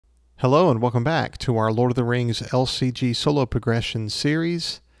Hello and welcome back to our Lord of the Rings LCG solo progression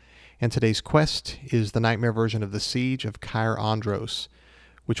series. And today's quest is the nightmare version of the Siege of Cair Andros,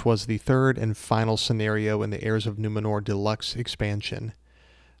 which was the third and final scenario in the Heirs of Numenor Deluxe expansion.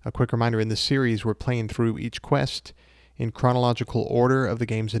 A quick reminder, in this series we're playing through each quest in chronological order of the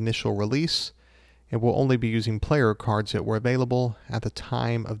game's initial release, and we'll only be using player cards that were available at the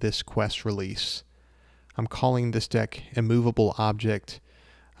time of this quest release. I'm calling this deck Immovable Object.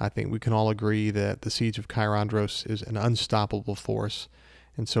 I think we can all agree that the Siege of Cair Andros is an unstoppable force,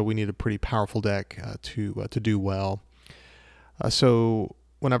 and so we need a pretty powerful deck to do well. So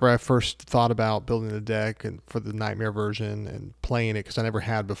whenever I first thought about building the deck and for the Nightmare version and playing it, because I never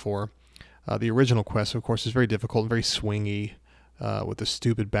had before, the original quest, of course, is very difficult and very swingy with the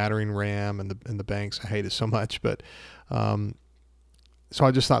stupid battering ram and the banks. I hate it so much, but so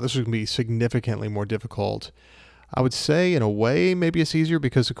I just thought this was going to be significantly more difficult. I would say, in a way, maybe it's easier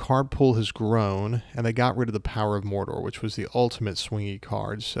because the card pool has grown, and they got rid of the Power of Mordor, which was the ultimate swingy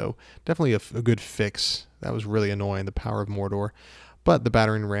card. So definitely a good fix. That was really annoying, the Power of Mordor. But the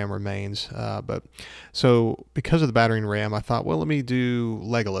battering ram remains. So because of the battering ram, I thought, well, let me do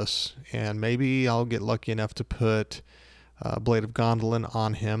Legolas, and maybe I'll get lucky enough to put Blade of Gondolin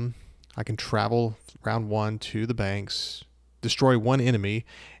on him. I can travel round one to the banks, destroy one enemy,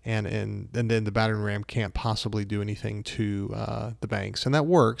 and then the battering ram can't possibly do anything to the banks. And that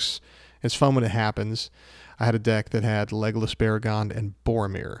works. It's fun when it happens. I had a deck that had Legolas, Baragond, and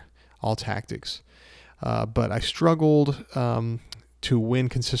Boromir, all tactics. But I struggled to win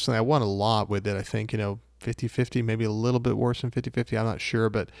consistently. I won a lot with it, I think, 50-50, maybe a little bit worse than 50-50, I'm not sure.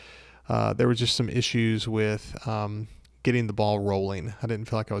 But there were just some issues with getting the ball rolling. I didn't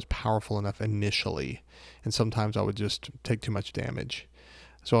feel like I was powerful enough initially, and sometimes I would just take too much damage.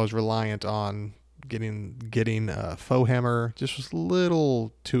 So I was reliant on getting foe hammer. Just was a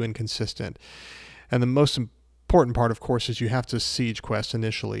little too inconsistent. And the most important part, of course, is you have to siege quest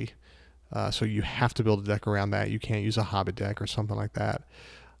initially. So you have to build a deck around that. You can't use a Hobbit deck or something like that,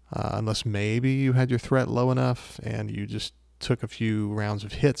 unless maybe you had your threat low enough and you just took a few rounds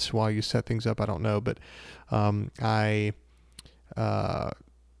of hits while you set things up. I don't know, but I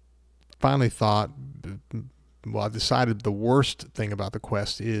finally thought, well, I decided the worst thing about the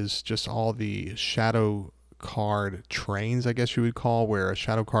quest is just all the shadow card trains, I guess you would call, where a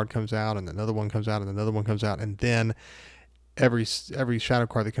shadow card comes out and another one comes out and another one comes out, and then every shadow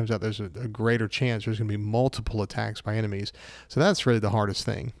card that comes out, there's a greater chance there's going to be multiple attacks by enemies. So that's really the hardest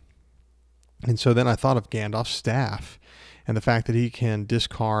thing. And so then I thought of Gandalf's staff and the fact that he can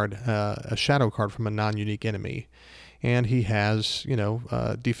discard a shadow card from a non-unique enemy. And he has,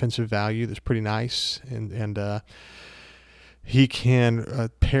 defensive value that's pretty nice, and he can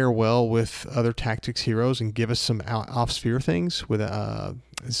pair well with other tactics heroes and give us some off-sphere things.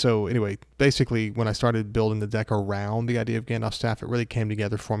 So anyway, basically, when I started building the deck around the idea of Gandalf's staff, it really came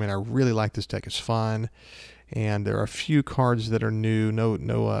together for me, and I really like this deck. It's fun, and there are a few cards that are new,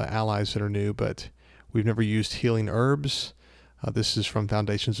 no allies that are new, but we've never used healing herbs. This is from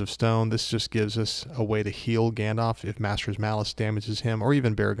Foundations of Stone. This just gives us a way to heal Gandalf if Master's Malice damages him, or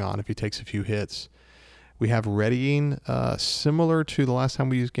even Baragond if he takes a few hits. We have Readying, similar to the last time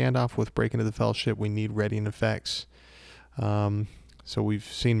we used Gandalf with Break into the Fellowship. We need Readying effects. So we've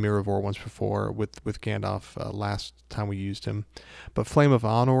seen Miravor once before with Gandalf last time we used him. But Flame of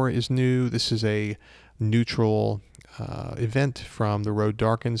Honor is new. This is a neutral event from The Road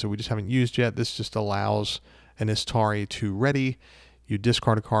Darkens that we just haven't used yet. This just allows an Istari to ready. You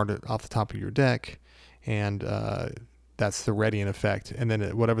discard a card off the top of your deck, and that's the readying effect. And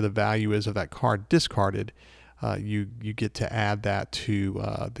then whatever the value is of that card discarded, you get to add that to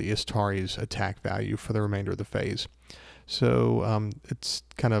the Istari's attack value for the remainder of the phase. So it's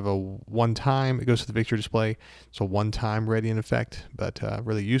kind of a one-time. It goes to the victory display. It's a one-time readying effect, but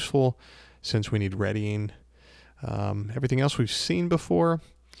really useful since we need readying. Everything else we've seen before.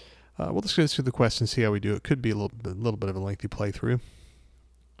 We'll just go through the quest and see how we do. It could be a little bit of a lengthy playthrough.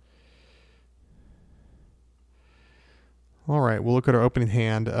 All right, we'll look at our opening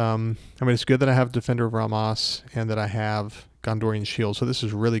hand. It's good that I have Defender of Ramos and that I have Gondorian Shield, so this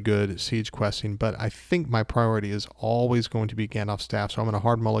is really good siege questing, but I think my priority is always going to be Gandalf's staff, so I'm going to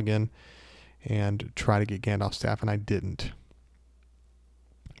hard mulligan and try to get Gandalf's staff, and I didn't.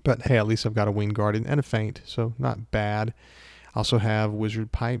 But hey, at least I've got a Winged Guardian and a Feint, so not bad. I also have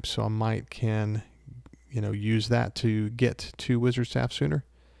Wizard Pipe, so I can use that to get to Wizard Staff sooner.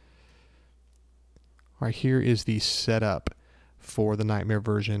 All right, here is the setup for the Nightmare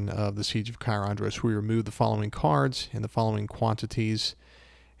version of the Siege of Cair Andros. We remove the following cards in the following quantities,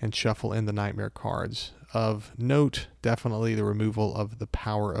 and shuffle in the Nightmare cards. Of note, definitely the removal of the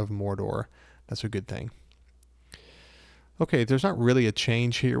Power of Mordor. That's a good thing. Okay, there's not really a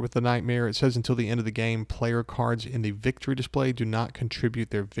change here with the Nightmare. It says until the end of the game, player cards in the victory display do not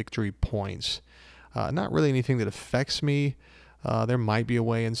contribute their victory points. Not really anything that affects me. There might be a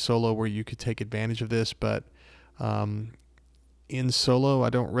way in solo where you could take advantage of this, but in solo, I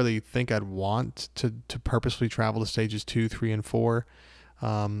don't really think I'd want to purposely travel to stages 2, 3, and 4.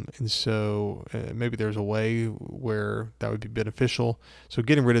 And so maybe there's a way where that would be beneficial. So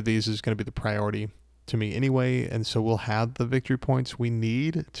getting rid of these is going to be the priority to me anyway. And so we'll have the victory points we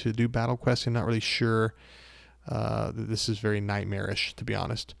need to do battle quests. I'm not really sure that this is very nightmarish, to be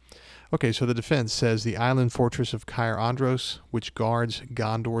honest. Okay, so the defense says the island fortress of Cair Andros, which guards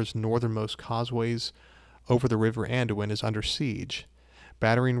Gondor's northernmost causeways over the river Anduin, is under siege.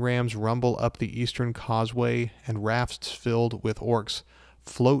 Battering rams rumble up the eastern causeway, and rafts filled with orcs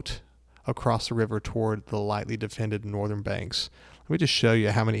float across the river toward the lightly defended northern banks. Let me just show you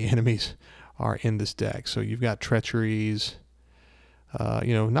how many enemies are in this deck. So you've got treacheries,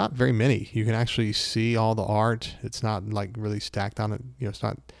 not very many. You can actually see all the art. It's not like really stacked on it. It's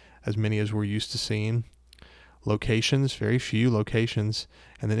not as many as we're used to seeing. Locations, very few locations.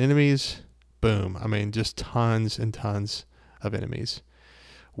 And then enemies, boom. I mean, just tons and tons of enemies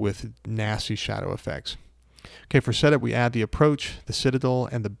with nasty shadow effects. Okay, for setup, we add the approach, the citadel,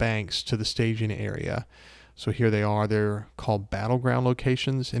 and the banks to the staging area. So here they are. They're called battleground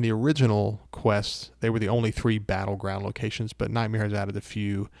locations. In the original quest, they were the only 3 battleground locations, but Nightmare has added a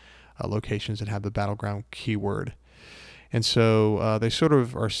few locations that have the battleground keyword. And so they sort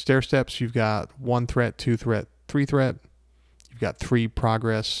of are stair steps. You've got 1 threat, 2 threat, 3 threat. You've got 3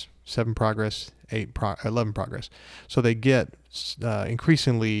 progress, 7 progress, 11 progress. So they get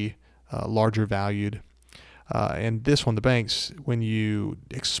increasingly larger valued. And this one, the banks, when you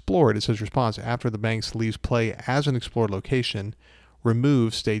explore it says response, after the banks leaves play as an explored location,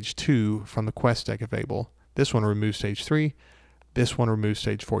 remove stage 2 from the quest deck if able. This one removes stage 3. This one removes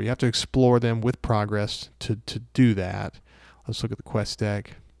stage 4. You have to explore them with progress to do that. Let's look at the quest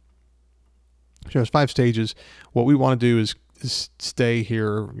deck. So there's 5 stages. What we want to do is stay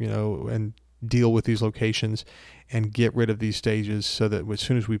here, and deal with these locations and get rid of these stages so that as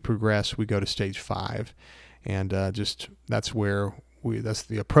soon as we progress, we go to stage 5. And that's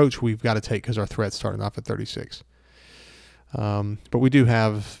the approach we've got to take because our threat's starting off at 36. But we do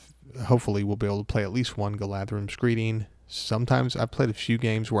have, hopefully we'll be able to play at least 1 Galadrim's Greeting. Sometimes I've played a few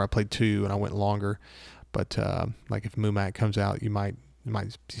games where I played 2 and I went longer, but like if Mumak comes out, you might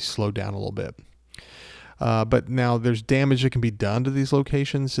be slowed down a little bit. But now there's damage that can be done to these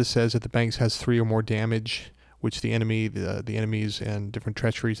locations. This says that the banks has 3 or more damage, which the enemies and different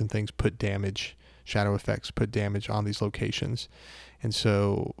treacheries and things put damage. Shadow effects put damage on these locations. And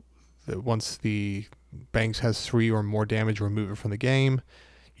so once the banks has 3 or more damage, remove it from the game.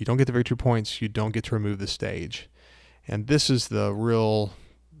 You don't get the victory points. You don't get to remove the stage. And this is the real,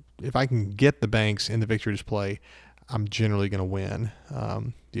 if I can get the banks in the victory display, I'm generally going to win.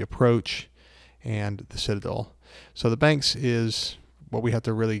 The approach and the citadel. So the banks is what we have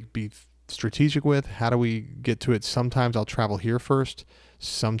to really be strategic with. How do we get to it? Sometimes I'll travel here first.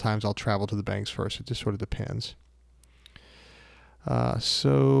 Sometimes I'll travel to the banks first. It just sort of depends.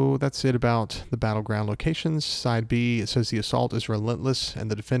 So that's it about the battleground locations. Side B, it says the assault is relentless and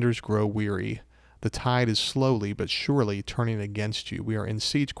the defenders grow weary. The tide is slowly but surely turning against you. We are in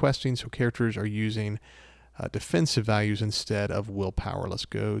siege questing, so characters are using defensive values instead of willpower. Let's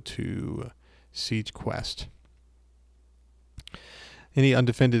go to siege quest. Any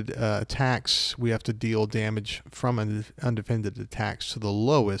undefended attacks, we have to deal damage from undefended attacks to the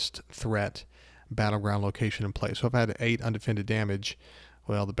lowest threat battleground location in play. So if I had 8 undefended damage,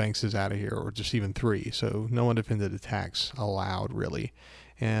 well, the banks is out of here, or just even 3. So no undefended attacks allowed, really.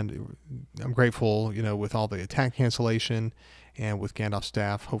 And I'm grateful, with all the attack cancellation and with Gandalf's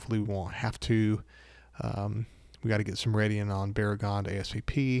staff, hopefully we won't have to. We got to get some Radiant on Baragond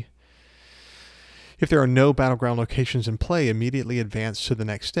ASAP. If there are no battleground locations in play, immediately advance to the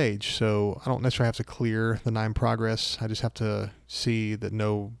next stage. So I don't necessarily have to clear the 9 progress. I just have to see that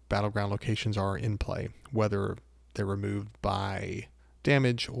no battleground locations are in play, whether they're removed by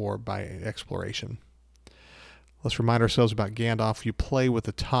damage or by exploration. Let's remind ourselves about Gandalf. You play with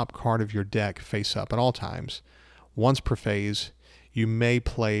the top card of your deck face up at all times. Once per phase, you may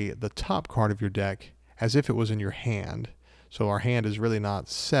play the top card of your deck as if it was in your hand. So our hand is really not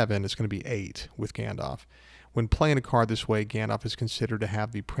 7, it's going to be 8 with Gandalf. When playing a card this way, Gandalf is considered to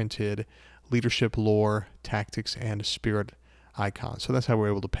have the printed leadership, lore, tactics, and spirit icon. So that's how we're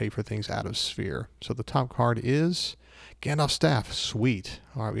able to pay for things out of sphere. So the top card is Gandalf's Staff. Sweet.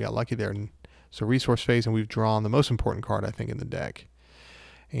 All right, we got lucky there. So resource phase, and we've drawn the most important card, I think, in the deck.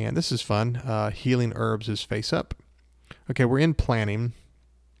 And this is fun. Healing Herbs is face up. Okay, we're in planning.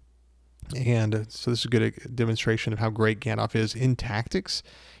 And so this is a good demonstration of how great Gandalf is in tactics.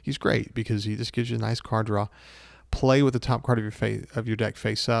 He's great because he just gives you a nice card draw. Play with the top card of your deck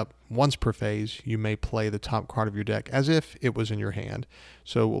face up. Once per phase, you may play the top card of your deck as if it was in your hand.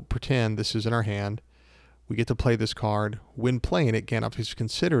 So we'll pretend this is in our hand. We get to play this card. When playing it, Gandalf is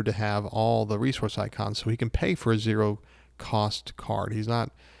considered to have all the resource icons, so he can pay for a 0-cost card. He's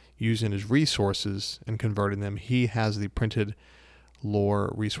not using his resources and converting them. He has the printed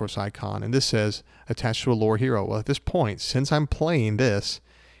lore resource icon, and this says attached to a lore hero. Well, at this point, since I'm playing this,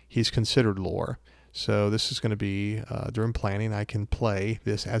 he's considered lore. So this is going to be, during planning, I can play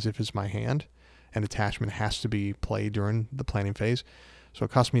this as if it's my hand. An attachment has to be played during the planning phase. So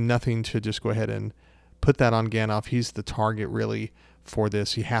it costs me nothing to just go ahead and put that on Gandalf. He's the target really for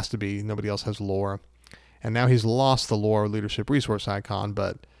this. He has to be. Nobody else has lore. And now he's lost the lore leadership resource icon,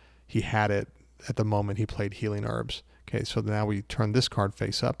 but he had it at the moment he played Healing Herbs. Okay, so now we turn this card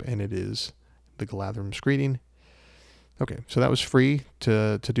face up, and it is the Galadrim's Greeting. Okay, so that was free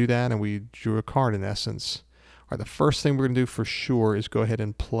to do that, and we drew a card in essence. All right, the first thing we're going to do for sure is go ahead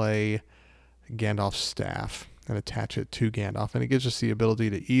and play Gandalf's Staff and attach it to Gandalf. And it gives us the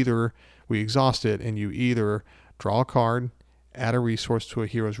ability to either, we exhaust it, and you either draw a card, add a resource to a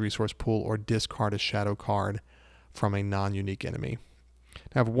hero's resource pool, or discard a shadow card from a non-unique enemy.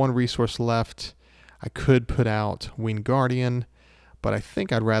 Now I have one resource left. I could put out Winged Guardian, but I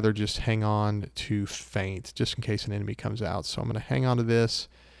think I'd rather just hang on to Feint, just in case an enemy comes out. So I'm going to hang on to this.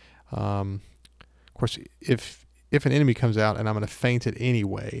 Of course, if an enemy comes out and I'm going to feint it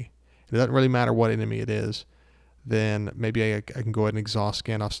anyway, it doesn't really matter what enemy it is, then maybe I can go ahead and exhaust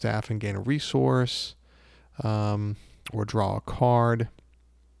Gandalf's Staff and gain a resource, or draw a card.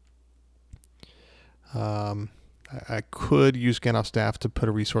 I could use Gandalf's Staff to put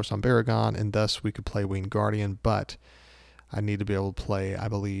a resource on Baragon, and thus we could play Winged Guardian, but I need to be able to play, I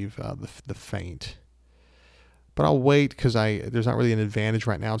believe, the Feint. But I'll wait because there's not really an advantage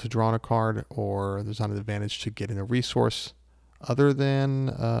right now to drawing a card, or there's not an advantage to getting a resource other than,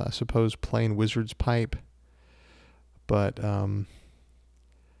 I suppose, playing Wizard's Pipe. But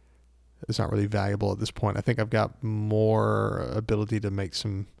it's not really valuable at this point. I think I've got more ability to make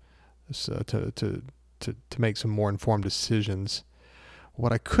some to make some more informed decisions.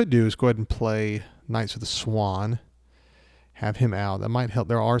 What I could do is go ahead and play Knights of the Swan, have him out. That might help.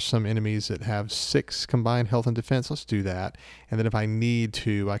 There are some enemies that have 6 combined health and defense. Let's do that. And then if I need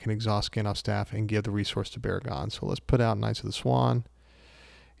to, I can exhaust Gandalf's Staff and give the resource to Baragon. So let's put out Knights of the Swan.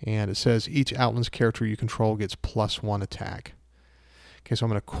 And it says each Outlands character you control gets +1 attack. Okay, so I'm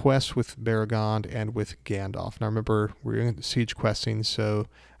going to quest with Baragon and with Gandalf. Now remember, we're in siege questing, so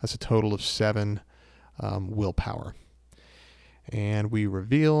that's a total of 7 willpower. And we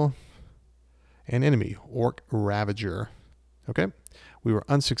reveal an enemy, Orc Ravager. Okay, we were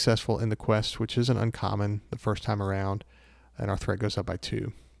unsuccessful in the quest, which isn't uncommon the first time around, and our threat goes up by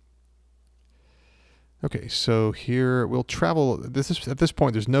 2. Okay, so here we'll travel. At this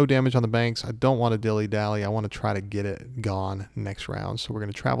point, there's no damage on the banks. I don't want to dilly-dally. I want to try to get it gone next round. So we're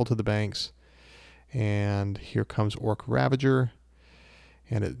going to travel to the banks, and here comes Orc Ravager,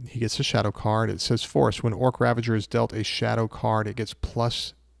 and he gets a shadow card. It says Force. When Orc Ravager is dealt a shadow card, it gets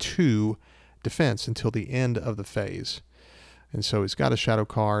 +2 defense until the end of the phase. And so he's got a shadow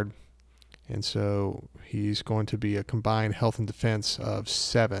card, and so he's going to be a combined health and defense of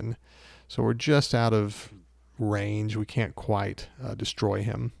 7. So we're just out of range. We can't quite destroy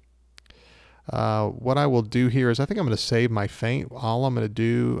him. What I will do here is I think I'm going to save my feint. All I'm going to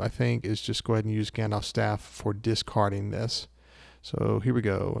do, I think, is just go ahead and use Gandalf's Staff for discarding this. So here we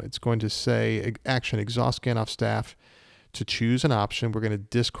go. It's going to say action, exhaust Gandalf's Staff to choose an option. We're going to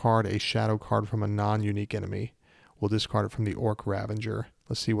discard a shadow card from a non-unique enemy. We'll discard it from the Orc Ravager.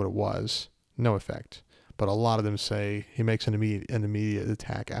 Let's see what it was. No effect. But a lot of them say he makes an immediate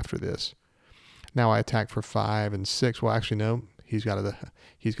attack after this. Now I attack for 5 and 6. Well, actually, no. He's got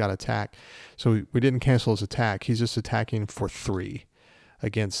to attack. So we didn't cancel his attack. He's just attacking for 3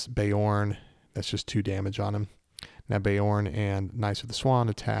 against Beorn. That's just 2 damage on him. Now Beorn and Knights of the Swan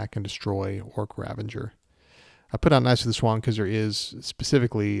attack and destroy Orc Ravager. I put out Knights of the Swan because there is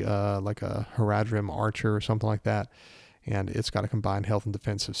specifically like a Haradrim Archer or something like that, and it's got a combined health and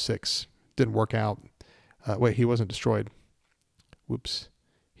defense of 6. Didn't work out. Wait, he wasn't destroyed. Whoops.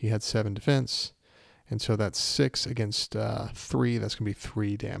 He had 7 defense, and so that's 6 against 3. That's going to be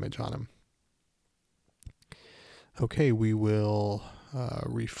 3 damage on him. Okay, we will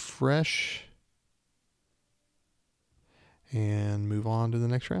refresh and move on to the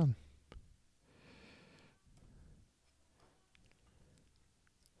next round.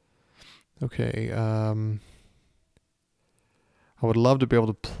 Okay, I would love to be able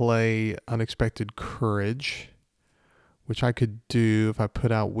to play Unexpected Courage, which I could do if I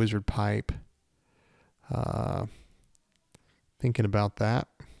put out Wizard Pipe. Thinking about that.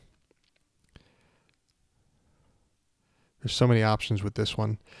 There's so many options with this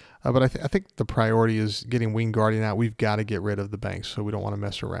one. But I think the priority is getting Winged Guardian out. We've got to get rid of the banks, so we don't want to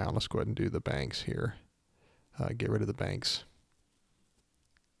mess around. Let's go ahead and do the banks here. Get rid of the banks.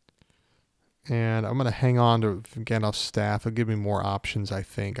 And I'm going to hang on to Gandalf's staff. It'll give me more options, I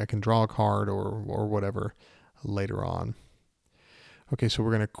think. I can draw a card or whatever later on. Okay, so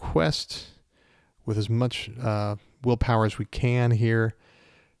we're going to quest with as much willpower as we can here,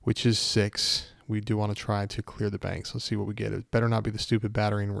 which is 6. We do want to try to clear the banks. Let's see what we get. It better not be the stupid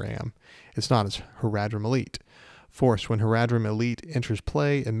battering ram. It's not. It's Haradrim Elite. Force. When Haradrim Elite enters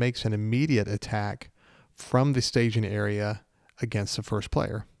play, it makes an immediate attack from the staging area against the first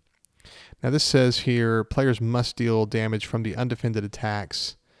player. Now this says here, players must deal damage from the undefended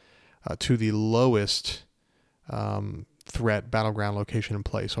attacks to the lowest threat battleground location in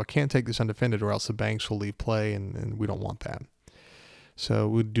play. So I can't take this undefended or else the banks will leave play, and we don't want that. So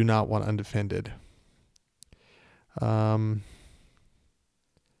we do not want undefended.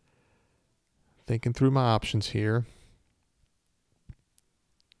 Thinking through my options here.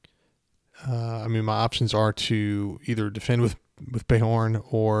 I mean, my options are to either defend with Beorn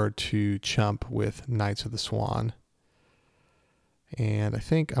or to chump with Knights of the Swan. And I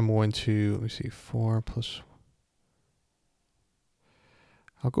think I'm going to, let me see, 4 plus.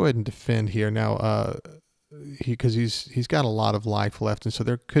 I'll go ahead and defend here. Now, because he's got a lot of life left, and so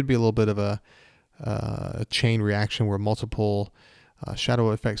there could be a little bit of a chain reaction where multiple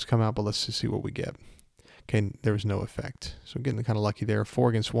shadow effects come out, but let's just see what we get. Okay, there was no effect. So getting kind of lucky there. 4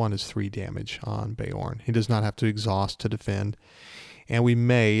 against 1 is 3 damage on Beorn. He does not have to exhaust to defend. And we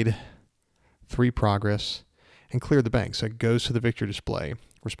made 3 progress and cleared the banks. That goes to the victory display.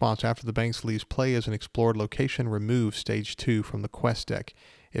 Response: after the banks leaves play as an explored location, remove stage 2 from the quest deck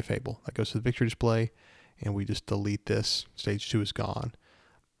if able. That goes to the victory display, and we just delete this. Stage 2 is gone.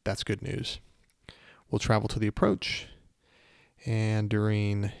 That's good news. We'll travel to the approach, and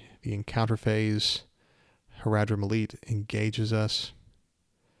during the encounter phase, Haradrim Elite engages us,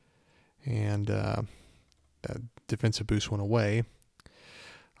 and that defensive boost went away.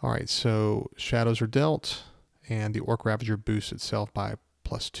 All right, so shadows are dealt, and the Orc Ravager boosts itself by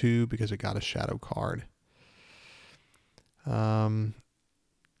 +2 because it got a shadow card.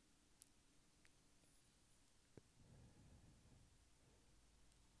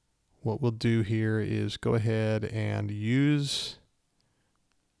 What we'll do here is go ahead and use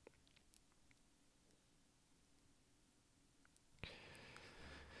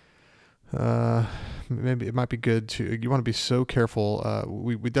maybe it might be good to, you want to be so careful.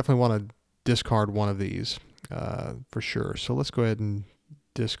 We definitely want to discard one of these for sure. So let's go ahead and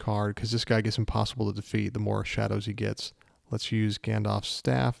discard, because this guy gets impossible to defeat the more shadows he gets. Let's use Gandalf's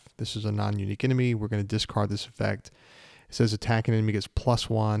staff. This is a non-unique enemy. We're going to discard this effect. It says attacking enemy gets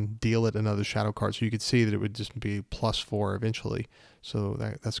 +1, deal it another shadow card. So you could see that it would just be +4 eventually. So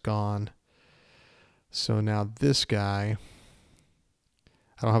that's gone. So now this guy,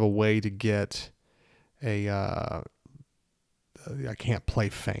 I don't have a way to get a, I can't play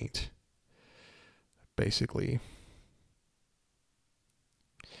Feint, basically.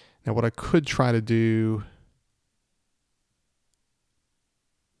 Now what I could try to do,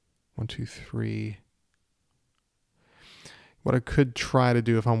 1, 2, 3. What I could try to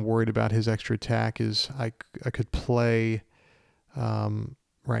do if I'm worried about his extra attack is I could play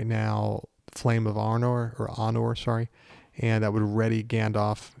right now Flame of Honor, sorry, and that would ready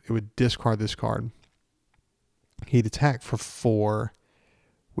Gandalf. It would discard this card. He'd attack for 4,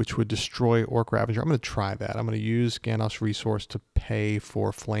 which would destroy Orc Ravager. I'm going to try that. I'm going to use Gandalf's resource to pay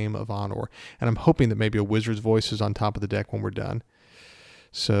for Flame of Honor, and I'm hoping that maybe a Wizard's Voice is on top of the deck when we're done.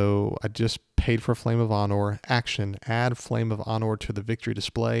 So I just paid for Flame of Honor. Action: add Flame of Honor to the victory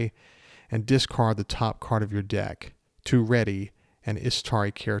display and discard the top card of your deck to ready an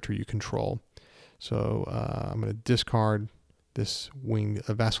Istari character you control. So I'm going to discard this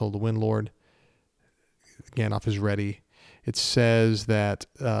Vassal of the Windlord. Gandalf is ready. It says that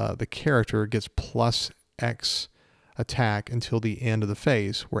the character gets +X attack until the end of the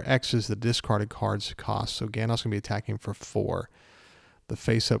phase, where X is the discarded card's cost. So Gandalf's going to be attacking for 4. The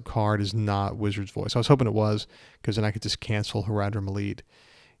face-up card is not Wizard's Voice. I was hoping it was, because then I could just cancel Haradrim Elite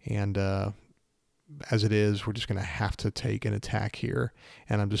and as it is, we're just going to have to take an attack here.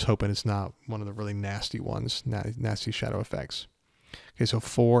 And I'm just hoping it's not one of the really nasty ones, nasty shadow effects. Okay, so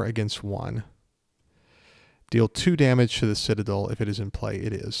 4 against 1. Deal 2 damage to the Citadel if it is in play.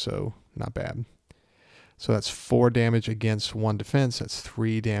 It is, so not bad. So that's 4 damage against 1 defense. That's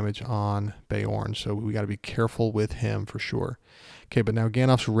 3 damage on Bay Orange. So we got to be careful with him for sure. Okay, but now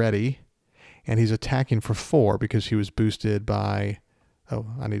Gandalf's ready, and he's attacking for 4 because he was boosted by... Oh,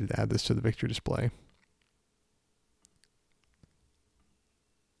 I needed to add this to the victory display.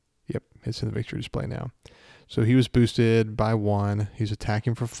 Yep, it's in the victory display now. So he was boosted by 1. He's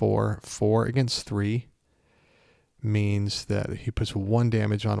attacking for 4. 4 against 3 means that he puts 1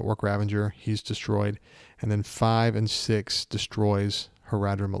 damage on Orc Ravager. He's destroyed. And then 5 and 6 destroys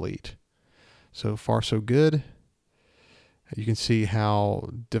Haradrim Elite. So far, so good. You can see how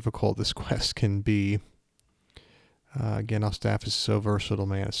difficult this quest can be. Gandalf's staff is so versatile,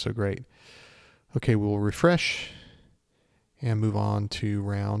 man. It's so great. Okay, we'll refresh and move on to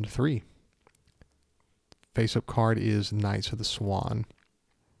round 3. Face-up card is Knights of the Swan.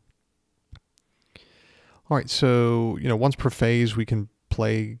 All right, so, once per phase, we can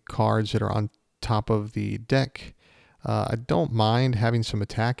play cards that are on top of the deck. I don't mind having some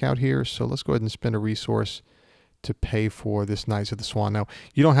attack out here, so let's go ahead and spend a resource to pay for this Knights of the Swan. Now,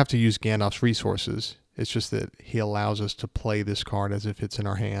 you don't have to use Gandalf's resources. It's just that he allows us to play this card as if it's in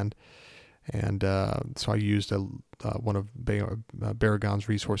our hand. And so I used one of Baragon's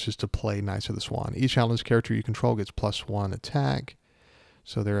resources to play Knights of the Swan. Each challenge character you control gets +1 attack.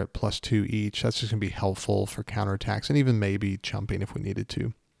 So they're at +2 each. That's just going to be helpful for counterattacks and even maybe chumping if we needed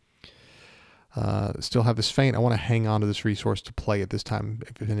to. Still have this feint. I want to hang on to this resource to play it this time.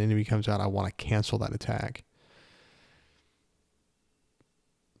 If an enemy comes out, I want to cancel that attack.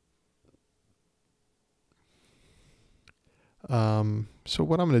 So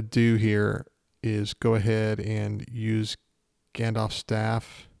what I'm going to do here is go ahead and use Gandalf's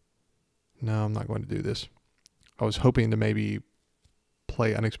staff. No, I'm not going to do this. I was hoping to maybe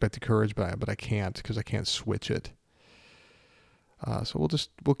play Unexpected Courage, but I can't because I can't switch it. So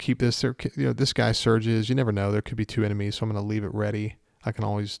we'll keep this. There, this guy surges. You never know. There could be 2 enemies, so I'm going to leave it ready. I can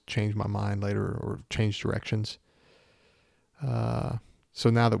always change my mind later or change directions. So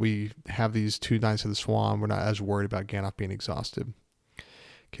now that we have these 2 Knights of the Swan, we're not as worried about Gandalf being exhausted.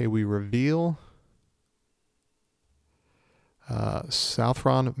 Okay, we reveal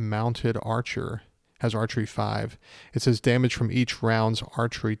Southron Mounted Archer. Has archery 5. It says damage from each round's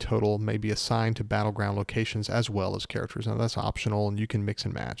archery total may be assigned to battleground locations as well as characters. Now that's optional, and you can mix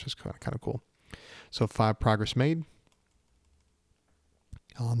and match. It's kind of cool. So 5 progress made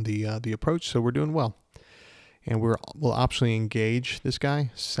on the approach. So we're doing well. And we'll optionally engage this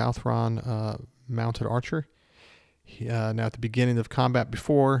guy, Southron Mounted Archer. Now at the beginning of combat,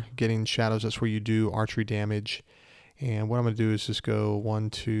 before getting shadows, that's where you do archery damage. And what I'm going to do is just go 1,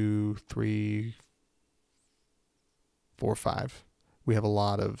 2, 3, 4, 5. We have a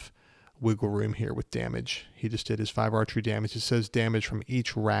lot of wiggle room here with damage. He just did his 5 archery damage. It says damage from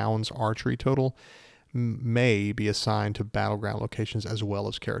each round's archery total may be assigned to battleground locations as well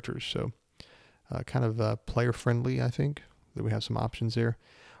as characters. So kind of player friendly, I think, that we have some options there.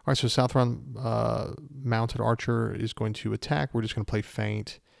 All right, so Southron Mounted Archer is going to attack. We're just going to play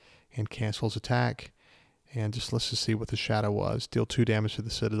feint and cancel his attack. And let's just see what the shadow was. Deal 2 damage to the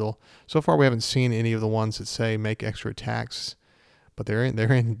Citadel. So far, we haven't seen any of the ones that say make extra attacks, but they're in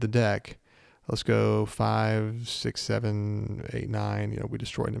the deck. Let's go 5, 6, 7, 8, 9. We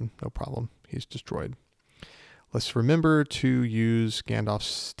destroyed him. No problem. He's destroyed. Let's remember to use Gandalf's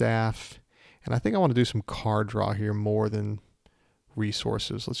staff. And I think I want to do some card draw here more than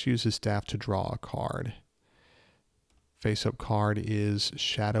resources. Let's use his staff to draw a card. Face-up card is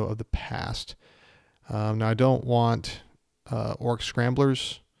Shadow of the Past. Now I don't want Orc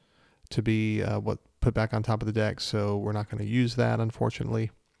Scramblers to be put back on top of the deck, so we're not going to use that,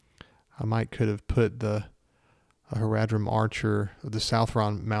 unfortunately. I could have put the Haradrim Archer, the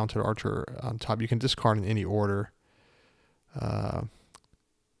Southron Mounted Archer on top. You can discard in any order. I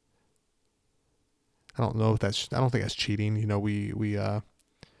don't know if that's. I don't think that's cheating. We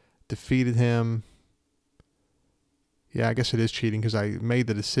defeated him. Yeah, I guess it is cheating because I made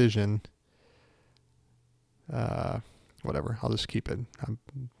the decision. Whatever. I'll just keep it.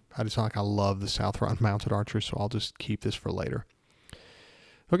 I just like I love the Southron Mounted Archer, so I'll just keep this for later.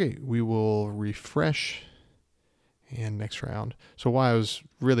 Okay, we will refresh. And next round. So why I was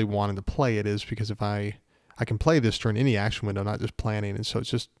really wanting to play it is because if I can play this during any action window, not just planning. And so it's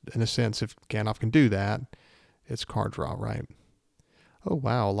just, in a sense, if Gandalf can do that, it's card draw, right? Oh,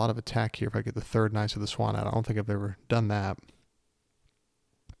 wow, a lot of attack here if I get the 3rd Knights of the Swan out. I don't think I've ever done that.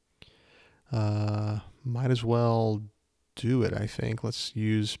 Might as well do it, I think. Let's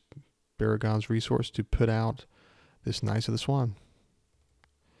use Baragon's resource to put out this Knights of the Swan.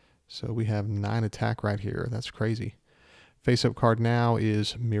 So we have 9 attack right here. That's crazy. Face-up card now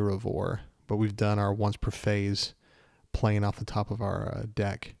is Miravor, but we've done our once per phase playing off the top of our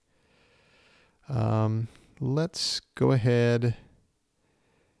deck. Let's go ahead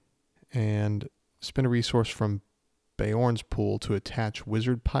and spend a resource from Beorn's pool to attach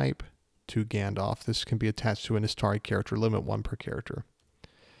Wizard Pipe to Gandalf. This can be attached to an Istari character, limit 1 per character.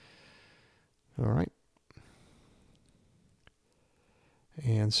 All right.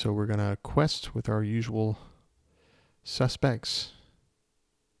 And so we're going to quest with our usual suspects.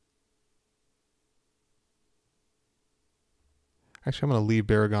 Actually, I'm going to leave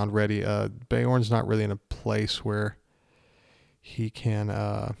Baragon ready. Beorn's not really in a place where he can...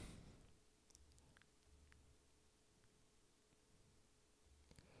 yeah,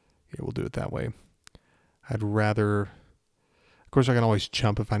 we'll do it that way. I'd rather... Of course, I can always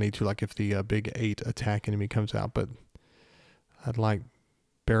jump if I need to, like if the big 8 attack enemy comes out, but I'd like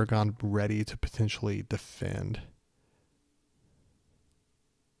Baragon ready to potentially defend.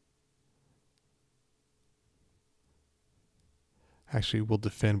 Actually, we'll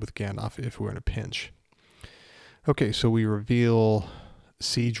defend with Gandalf if we're in a pinch. Okay, so we reveal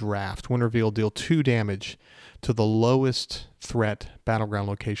Siege Raft. When revealed, deal 2 damage to the lowest threat battleground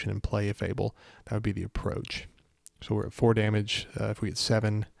location in play if able. That would be the approach. So we're at 4 damage. If we get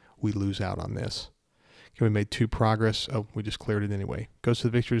 7, we lose out on this. Okay, we made 2 progress. Oh, we just cleared it anyway. Goes to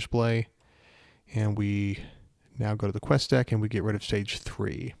the victory display, and we now go to the quest deck, and we get rid of stage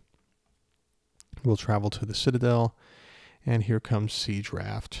 3. We'll travel to the Citadel, and here comes Siege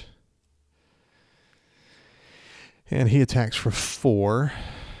Raft. And he attacks for 4.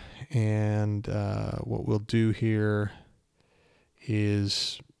 And what we'll do here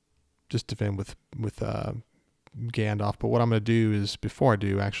is just defend with Gandalf. But what I'm going to do is, before I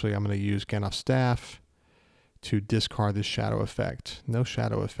do, actually, I'm going to use Gandalf's staff to discard this shadow effect. No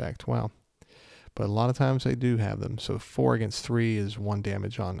shadow effect. Wow. But a lot of times they do have them. So 4 against 3 is 1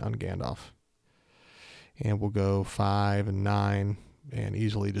 damage on Gandalf. And we'll go 5 and 9 and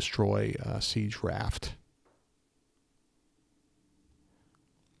easily destroy Siege Raft.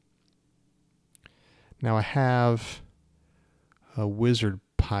 Now I have a Wizard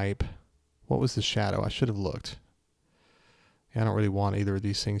Pipe. What was the shadow? I should have looked. Yeah, I don't really want either of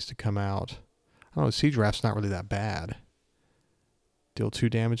these things to come out. I don't know, Siege Raft's not really that bad. Deal 2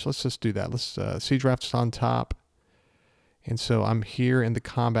 damage. Let's just do that. Let's Siege Raft's on top. And so I'm here in the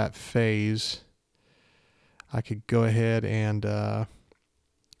combat phase. I could go ahead and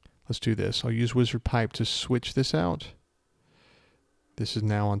let's do this. I'll use Wizard Pipe to switch this out. This is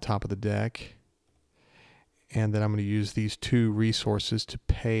now on top of the deck. And then I'm going to use these 2 resources to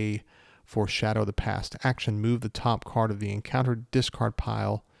pay for Shadow of the Past. Action, move the top card of the encounter discard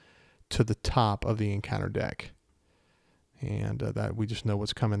pile to the top of the encounter deck. And that we just know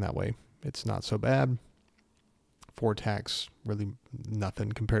what's coming that way. It's not so bad. 4 attacks, really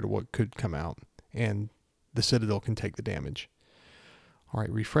nothing compared to what could come out. And the Citadel can take the damage. All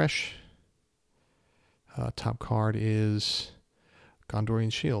right, refresh. Top card is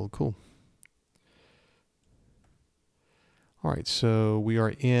Gondorian Shield. Cool. All right, so we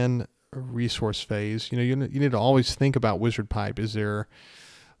are in a resource phase. You know, you need to always think about Wizard Pipe. Is there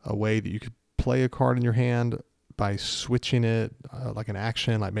a way that you could play a card in your hand by switching it, like an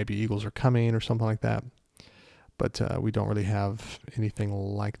action, like maybe Eagles are coming or something like that? But we don't really have anything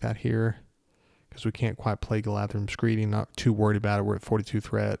like that here because we can't quite play Galadrim's Greeting. Not too worried about it. We're at 42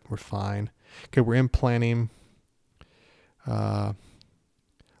 threat. We're fine. Okay, we're in planning. Let's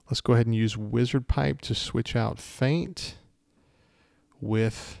go ahead and use Wizard Pipe to switch out Feint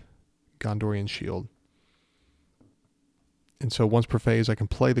with Gondorian Shield. And so once per phase, I can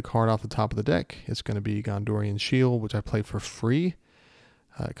play the card off the top of the deck. It's going to be Gondorian Shield, which I play for free.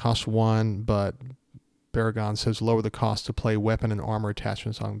 It costs 1, but Baragon says lower the cost to play weapon and armor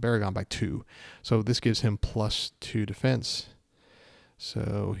attachments on Baragon by 2. So this gives him +2 defense.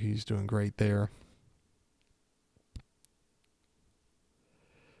 So he's doing great there.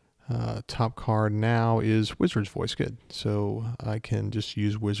 Top card now is Wizard's Voice. Good. So I can just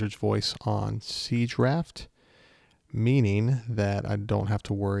use Wizard's Voice on Siege Raft, meaning that I don't have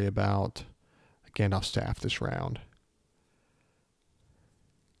to worry about Gandalf's staff this round.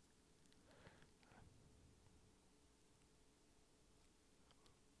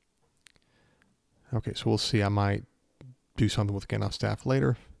 Okay, so we'll see. I might do something with Gandalf's staff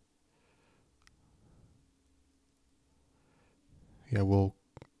later. Yeah, we'll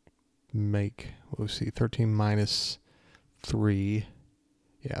make, we'll see, 13 minus 3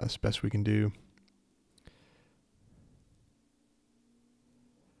 Yeah, that's the best we can do.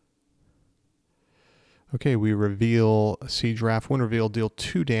 Okay, we reveal Siege Raft. When revealed, deal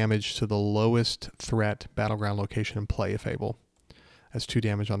 2 damage to the lowest threat battleground location in play if able. That's 2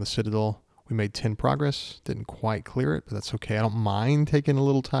 damage on the Citadel. We made 10 progress. Didn't quite clear it, but that's okay. I don't mind taking a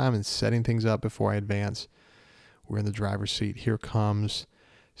little time and setting things up before I advance. We're in the driver's seat. Here comes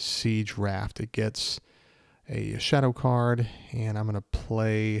Siege Raft. It gets a shadow card, and I'm going to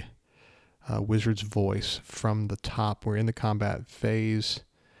play Wizard's Voice from the top. We're in the combat phase.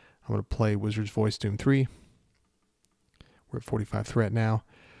 I'm going to play Wizard's Voice Doom 3. We're at 45 threat now.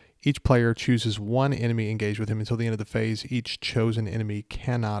 Each player chooses 1 enemy engaged with him until the end of the phase. Each chosen enemy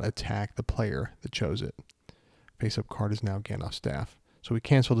cannot attack the player that chose it. Face-up card is now Gandalf's Staff. So we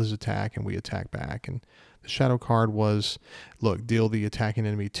canceled his attack and we attack back. And the shadow card was, look, deal the attacking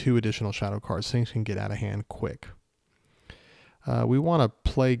enemy 2 additional shadow cards. Things can get out of hand quick. We want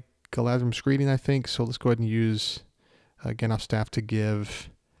to play Galadrim's Greeting, I think. So let's go ahead and use Gandalf's Staff to give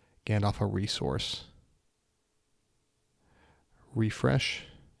Gandalf a resource. Refresh,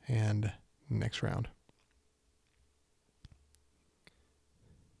 and next round.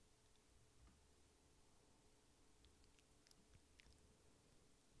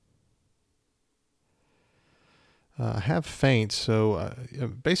 I have Faint, so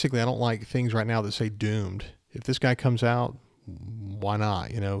basically I don't like things right now that say Doomed. If this guy comes out, why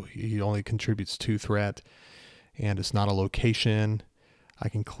not? You know, he only contributes 2 threat, and it's not a location. I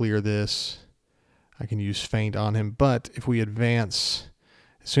can clear this. I can use Feint on him. But if we advance,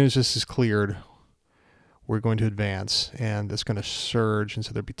 as soon as this is cleared, we're going to advance. And it's going to surge. And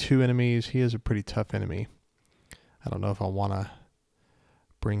so there'll be 2 enemies. He is a pretty tough enemy. I don't know if I want to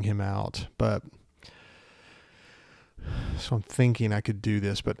bring him out. But so I'm thinking I could do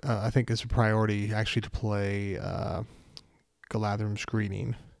this. But I think it's a priority actually to play Galadrim's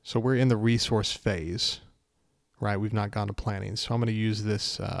Greeting. So we're in the resource phase. Right, we've not gone to planning. So I'm going to use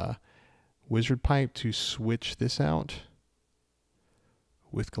this Wizard Pipe to switch this out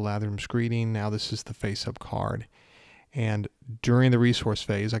with Galadrim's Greeting. Now this is the face-up card. And during the resource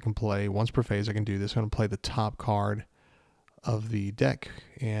phase, I can play, once per phase I can do this. I'm going to play the top card of the deck.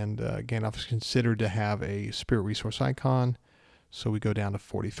 And Gandalf is considered to have a spirit resource icon. So we go down to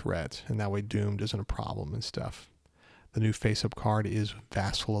 40 threat. And that way Doomed isn't a problem and stuff. The new face-up card is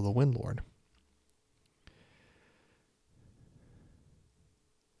Vassal of the Windlord.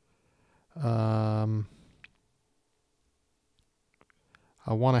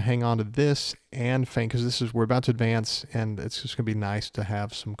 I want to hang on to this and Feint because we're about to advance and it's just going to be nice to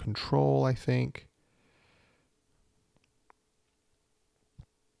have some control, I think.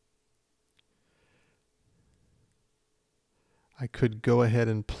 I could go ahead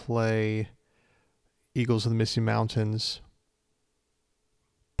and play Eagles of the Misty Mountains,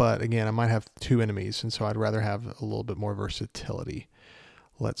 but again, I might have 2 enemies, and so I'd rather have a little bit more versatility.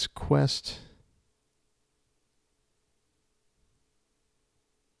 Let's quest.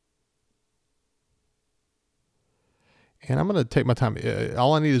 And I'm going to take my time.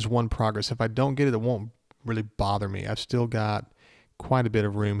 All I need is 1 progress. If I don't get it, it won't really bother me. I've still got quite a bit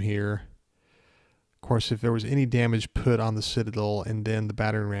of room here. Of course, if there was any damage put on the Citadel and then the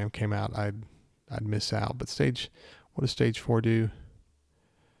battering ram came out, I'd miss out. But what does stage 4 do?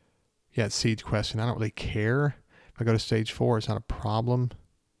 Yeah, it's Siege Question. I don't really care. If I go to stage 4, it's not a problem.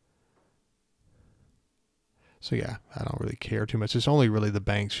 So yeah, I don't really care too much. It's only really the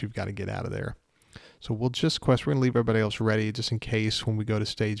banks you've got to get out of there. So we'll just quest. We're going to leave everybody else ready just in case when we go to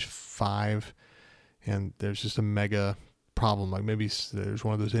stage 5 and there's just a mega problem. Like maybe there's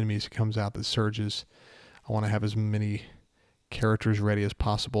one of those enemies that comes out that surges. I want to have as many characters ready as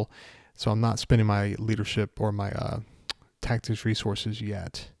possible. So I'm not spending my leadership or my tactics resources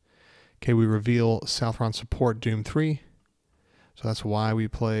yet. Okay, we reveal Southron Support Doom 3. So that's why we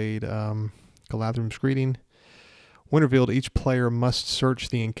played Galadrim's Greeting. When revealed, each player must search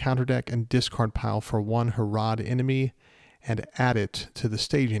the encounter deck and discard pile for 1 Harad enemy and add it to the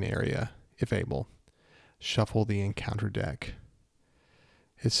staging area, if able. Shuffle the encounter deck.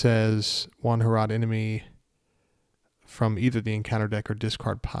 It says 1 Harad enemy from either the encounter deck or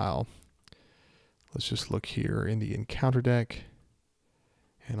discard pile. Let's just look here in the encounter deck,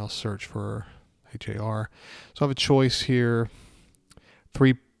 and I'll search for HAR. So I have a choice here.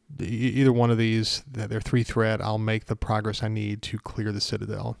 Either one of these, they're 3 threat. I'll make the progress I need to clear the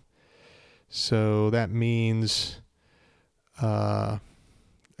Citadel. So that means an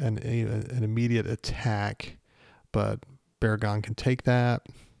immediate attack, but Baragon can take that.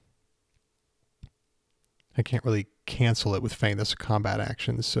 I can't really cancel it with Feint. That's a combat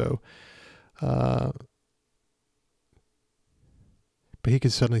action. So but he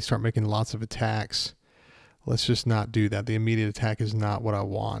could suddenly start making lots of attacks. Let's just not do that. The immediate attack is not what I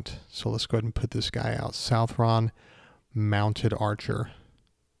want. So let's go ahead and put this guy out. Southron, Mounted Archer.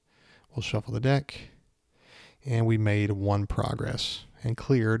 We'll shuffle the deck. And we made 1 progress and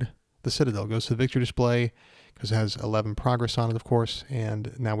cleared the Citadel. Goes to the victory display because it has 11 progress on it, of course.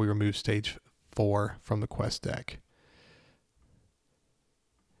 And now we remove stage 4 from the quest deck.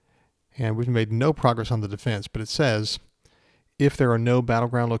 And we've made no progress on the defense, but it says, if there are no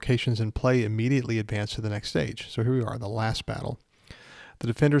battleground locations in play, immediately advance to the next stage. So here we are, the last battle. The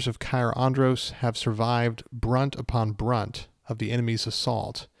defenders of Cair Andros have survived brunt upon brunt of the enemy's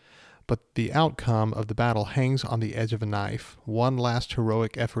assault, but the outcome of the battle hangs on the edge of a knife. One last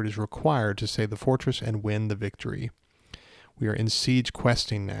heroic effort is required to save the fortress and win the victory. We are in siege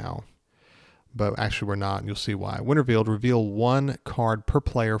questing now, but actually we're not, and you'll see why. When revealed, reveal 1 card per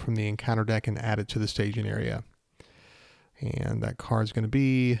player from the encounter deck and add it to the staging area. And that card's going to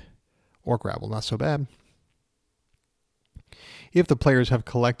be Orc Rabble, not so bad. If the players have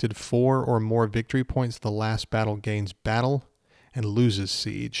collected 4 or more victory points, the last battle gains battle and loses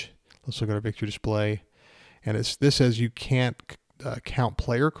siege. Let's look at our victory display. And this says you can't count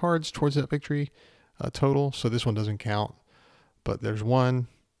player cards towards that victory total, so this one doesn't count. But there's 1,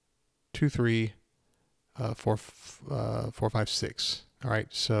 2, 3, 4, 5, 6. All right,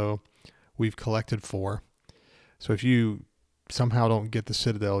 so we've collected 4. So if you somehow don't get the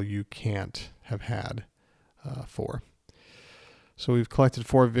Citadel, you can't have had 4. So we've collected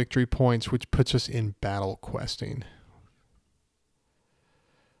 4 victory points, which puts us in battle questing.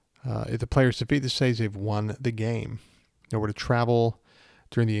 If the players defeat the stage, they've won the game. Nowhere to travel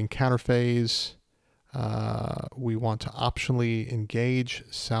during the encounter phase. We want to optionally engage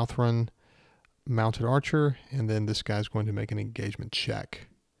Southron, Mounted Archer, and then this guy's going to make an engagement check.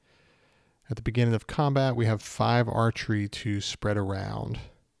 At the beginning of combat, we have 5 archery to spread around.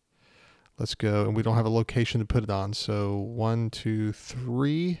 Let's go, and we don't have a location to put it on, so 1, 2,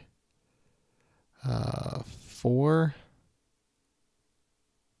 3, 4,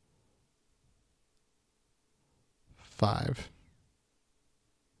 5.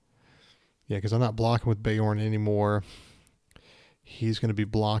 Yeah, because I'm not blocking with Beorn anymore. He's going to be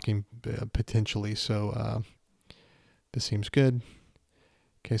blocking potentially, so this seems good.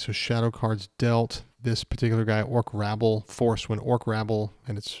 Okay, so shadow cards dealt. This particular guy, Orc Rabble, forced when Orc Rabble,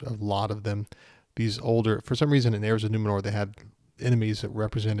 and it's a lot of them. These older, for some reason in Heirs of Numenor, they had enemies that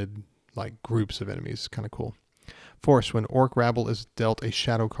represented like groups of enemies. It's kind of cool. Force, when Orc Rabble is dealt a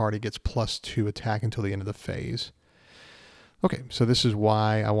shadow card, he gets +2 attack until the end of the phase. Okay, so this is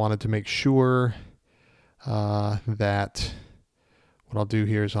why I wanted to make sure that what I'll do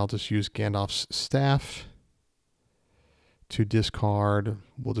here is I'll just use Gandalf's staff to discard.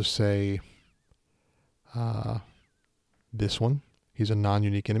 We'll just say this one. He's a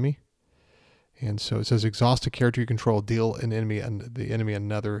non-unique enemy. And so it says exhaust a character you control, deal the enemy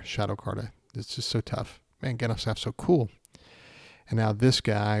another shadow card. It's just so tough. Man, Gandalf's staff's so cool. And now this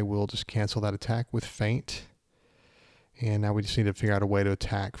guy will just cancel that attack with feint. And now we just need to figure out a way to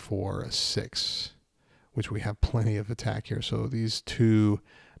attack for 6, which we have plenty of attack here. So these 2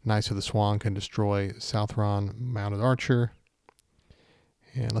 Knights of the Swan can destroy Southron, Mounted Archer.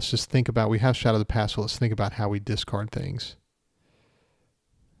 And let's just think about, we have Shadow of the Past, so let's think about how we discard things.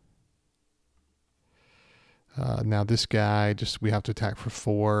 Now this guy, we have to attack for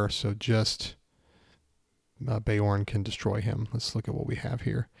 4, so just Beorn can destroy him. Let's look at what we have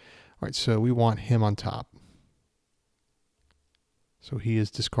here. All right, so we want him on top. So he is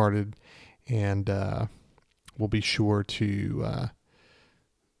discarded, and we'll be sure to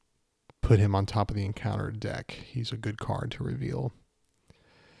put him on top of the encounter deck. He's a good card to reveal.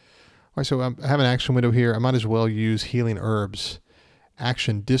 All right, so I have an action window here. I might as well use Healing Herbs.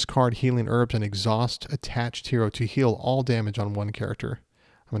 Action, discard Healing Herbs and exhaust attached hero to heal all damage on 1 character.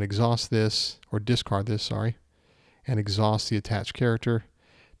 I'm going to exhaust this, or discard this, sorry, and exhaust the attached character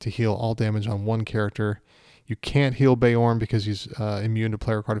to heal all damage on 1 character. You can't heal Beorn because he's immune to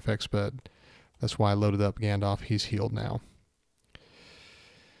player card effects, but that's why I loaded up Gandalf. He's healed now.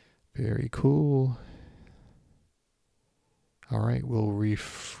 Very cool. All right, we'll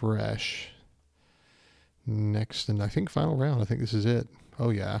refresh. Next, and I think final round. I think this is it.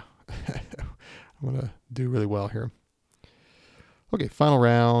 Oh, yeah. I'm going to do really well here. Okay, final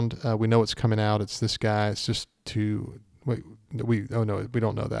round. We know what's coming out. It's this guy. It's just to... Wait, oh, no, we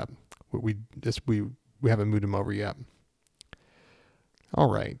don't know that. We haven't moved him over yet. All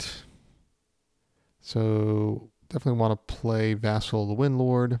right. So definitely want to play Vassal the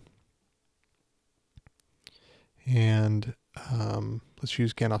Windlord. And let's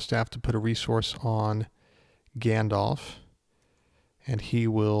use Gandalf's staff to put a resource on Gandalf. And he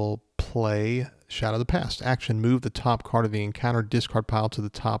will play Shadow of the Past. Action, move the top card of the encounter discard pile to the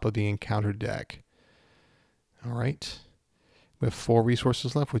top of the encounter deck. All right. We have 4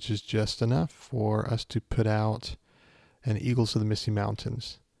 resources left, which is just enough for us to put out an Eagles of the Misty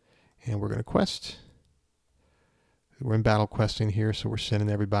Mountains. And we're going to quest. We're in battle questing here, so we're sending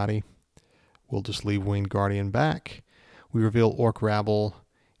everybody. We'll just leave Winged Guardian back. We reveal Orc Rabble,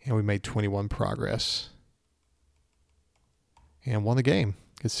 and we made 21 progress. And won the game.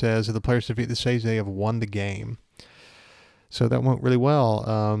 It says if the players defeat the stage, they have won the game. So that went really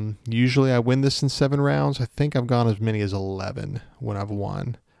well. Usually I win this in 7 rounds. I think I've gone as many as 11 when I've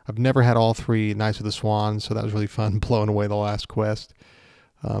won. I've never had all 3 Knights of the Swan, so that was really fun blowing away the last quest.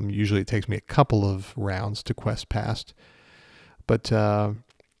 Usually it takes me a couple of rounds to quest past. But I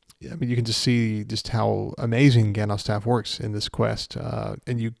mean, you can just see just how amazing Gandalf's staff works in this quest.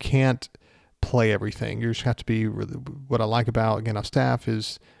 And you can't play everything. You just have to be really, what I like about Gandalf's staff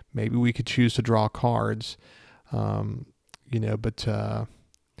is maybe we could choose to draw cards, you know, but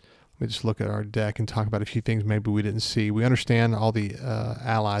let me just look at our deck and talk about a few things maybe we didn't see. We understand all the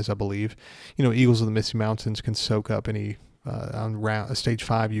allies, I believe. You know, Eagles of the Misty Mountains can soak up any, on stage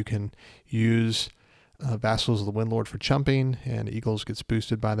 5 you can use Vassals of the Windlord for chumping, and Eagles gets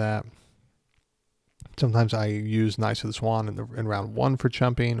boosted by that. Sometimes I use Knights of the Swan in round 1 for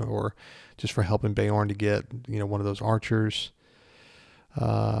chumping, or just for helping Beorn to get, you know, one of those archers.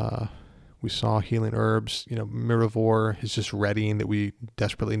 We saw healing herbs. You know, Mirivor is just readying that we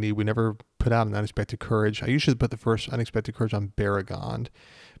desperately need. We never put out an unexpected courage. I usually put the first unexpected courage on Baragond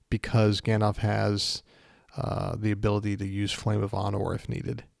because Gandalf has the ability to use Flame of Honor if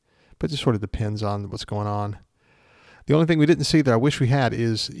needed. But it just sort of depends on what's going on. The only thing we didn't see that I wish we had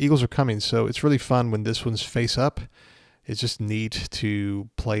is Eagles are coming, so it's really fun when this one's face up. It's just neat to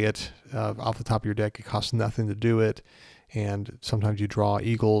play it off the top of your deck. It costs nothing to do it, and sometimes you draw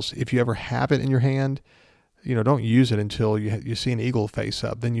Eagles. If you ever have it in your hand, you know, don't use it until you see an Eagle face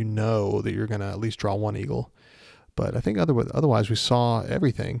up. Then you know that you're going to at least draw 1 Eagle. But I think otherwise we saw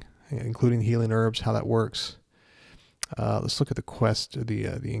everything, including healing herbs, how that works. Let's look at the quest, the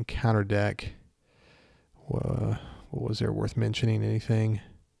encounter deck. What was there worth mentioning? Anything?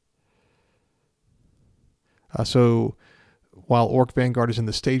 So while Orc Vanguard is in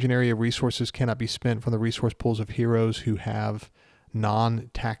the staging area, resources cannot be spent from the resource pools of heroes who have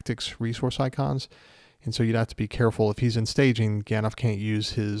non-tactics resource icons. And so you'd have to be careful. If he's in staging, Gandalf can't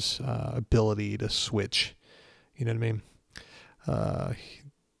use his ability to switch. You know what I mean?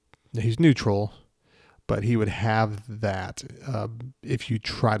 He's neutral, but he would have that if you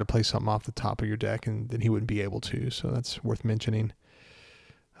try to play something off the top of your deck, and then he wouldn't be able to. So that's worth mentioning.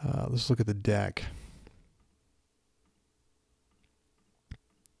 Let's look at the deck.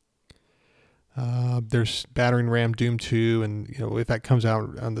 There's Battering Ram, Doom 2, and you know, if that comes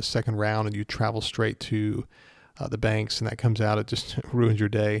out on the 2nd round and you travel straight to the banks and that comes out, it just ruins your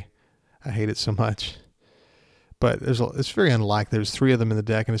day. I hate it so much. But it's very unlikely. There's 3 of them in the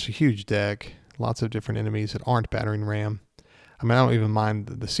deck, and it's a huge deck. Lots of different enemies that aren't Battering Ram. I mean, I don't even mind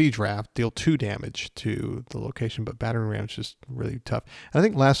the Siege Raft, deal 2 damage to the location, but Battering Ram is just really tough. And I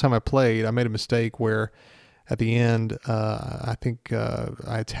think last time I played, I made a mistake where at the end, I think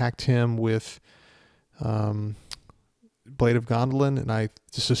I attacked him with Blade of Gondolin, and I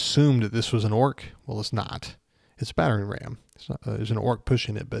just assumed that this was an Orc. Well, it's not. It's Battering Ram. It's not, there's an Orc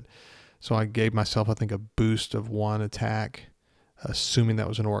pushing it, but so I gave myself, I think, a boost of 1 attack, assuming that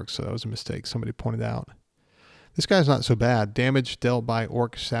was an Orc, so that was a mistake somebody pointed out. This guy's not so bad. Damage dealt by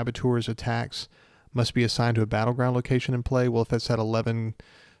Orc Saboteurs attacks must be assigned to a battleground location in play. Well, if that's at 11,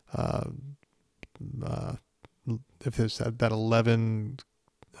 if there's that 11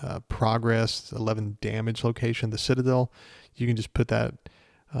 progress, 11 damage location, the Citadel, you can just put that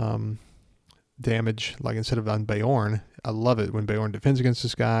damage, like instead of on Beorn. I love it when Beorn defends against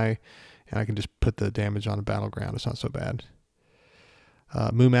this guy, and I can just put the damage on a battleground. It's not so bad.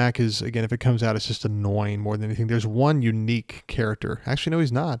 Mumak is, again, if it comes out, it's just annoying more than anything. There's 1 unique character. Actually, no,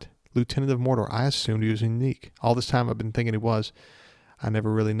 he's not. Lieutenant of Mordor. I assumed he was unique. All this time I've been thinking he was. I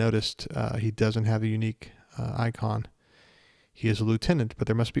never really noticed. He doesn't have a unique icon. He is a lieutenant, but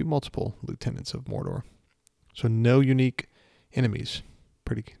there must be multiple lieutenants of Mordor. So no unique enemies.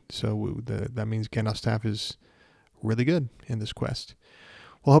 So that means Gandalf's staff is really good in this quest.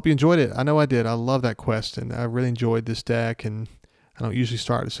 Well, I hope you enjoyed it. I know I did. I love that quest, and I really enjoyed this deck, and I don't usually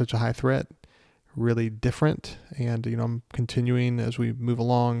start at such a high threat. Really different, and you know, I'm continuing as we move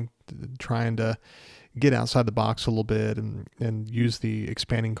along, trying to get outside the box a little bit and use the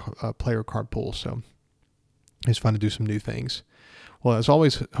expanding player card pool. So it's fun to do some new things. Well, as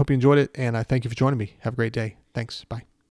always, hope you enjoyed it, and I thank you for joining me. Have a great day. Thanks. Bye.